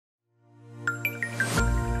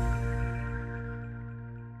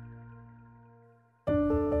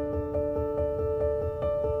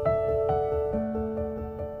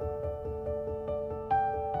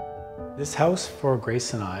This house for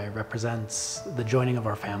Grace and I represents the joining of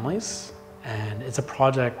our families, and it's a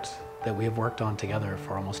project that we have worked on together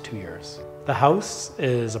for almost 2 years. The house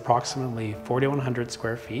is approximately 4,100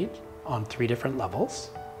 square feet on 3 different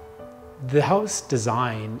levels. The house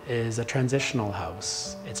design is a transitional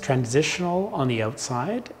house. It's transitional on the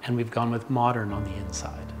outside, and we've gone with modern on the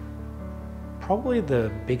inside. Probably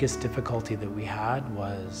the biggest difficulty that we had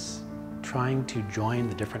was trying to join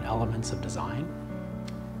the different elements of design.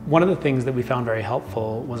 One of the things that we found very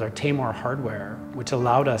helpful was our Taymor hardware, which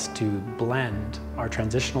allowed us to blend our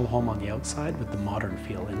transitional home on the outside with the modern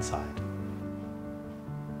feel inside.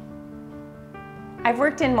 I've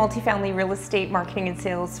worked in multifamily real estate marketing and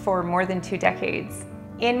sales for more than 2 decades.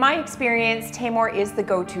 In my experience, Taymor is the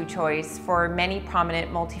go-to choice for many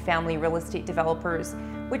prominent multifamily real estate developers,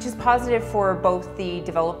 which is positive for both the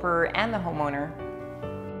developer and the homeowner.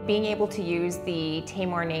 Being able to use the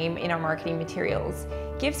Taymor name in our marketing materials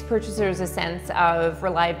gives purchasers a sense of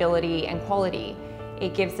reliability and quality.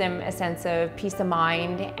 It gives them a sense of peace of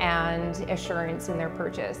mind and assurance in their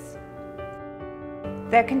purchase.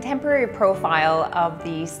 The contemporary profile of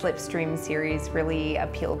the Slipstream series really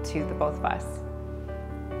appealed to the both of us.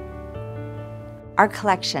 Our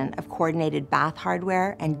collection of coordinated bath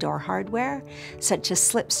hardware and door hardware, such as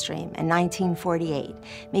Slipstream in 1948,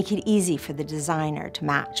 make it easy for the designer to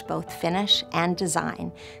match both finish and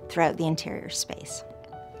design throughout the interior space.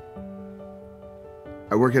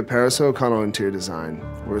 I work at Paris O'Connell Interior Design.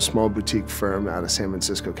 We're a small boutique firm out of San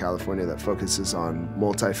Francisco, California that focuses on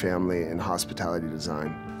multifamily and hospitality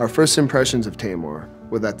design. Our first impressions of Taymor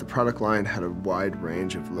were that the product line had a wide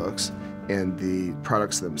range of looks and the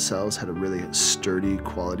products themselves had a really sturdy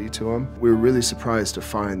quality to them. We were really surprised to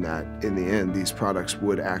find that in the end these products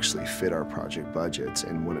would actually fit our project budgets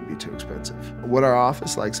and wouldn't be too expensive. What our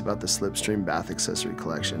office likes about the Slipstream bath accessory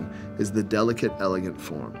collection is the delicate, elegant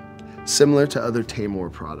form. Similar to other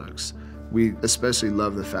Taymor products, we especially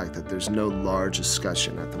love the fact that there's no large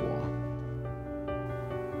escutcheon at the wall.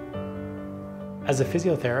 As a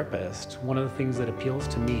physiotherapist, one of the things that appeals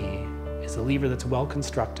to me is a lever that's well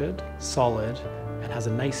constructed, solid, and has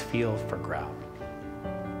a nice feel for grab.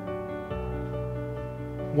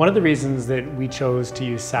 One of the reasons that we chose to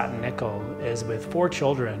use satin nickel is with 4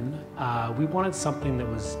 children, we wanted something that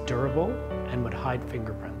was durable and would hide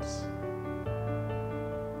fingerprints.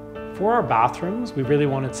 For our bathrooms, we really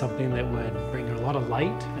wanted something that would bring a lot of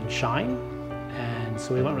light and shine, and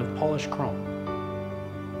so we went with polished chrome.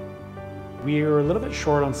 We were a little bit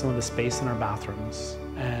short on some of the space in our bathrooms,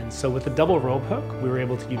 and so with the double rope hook, we were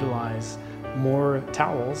able to utilize more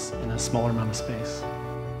towels in a smaller amount of space.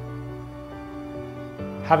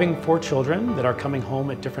 Having 4 children that are coming home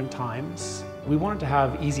at different times, we wanted to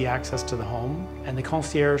have easy access to the home, and the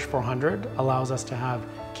Concierge 400 allows us to have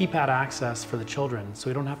keypad access for the children, so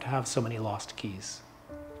we don't have to have so many lost keys.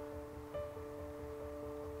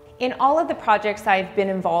 In all of the projects I've been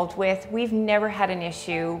involved with, we've never had an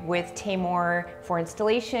issue with Taymor for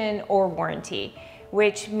installation or warranty,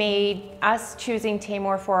 which made us choosing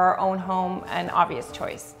Taymor for our own home an obvious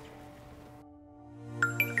choice.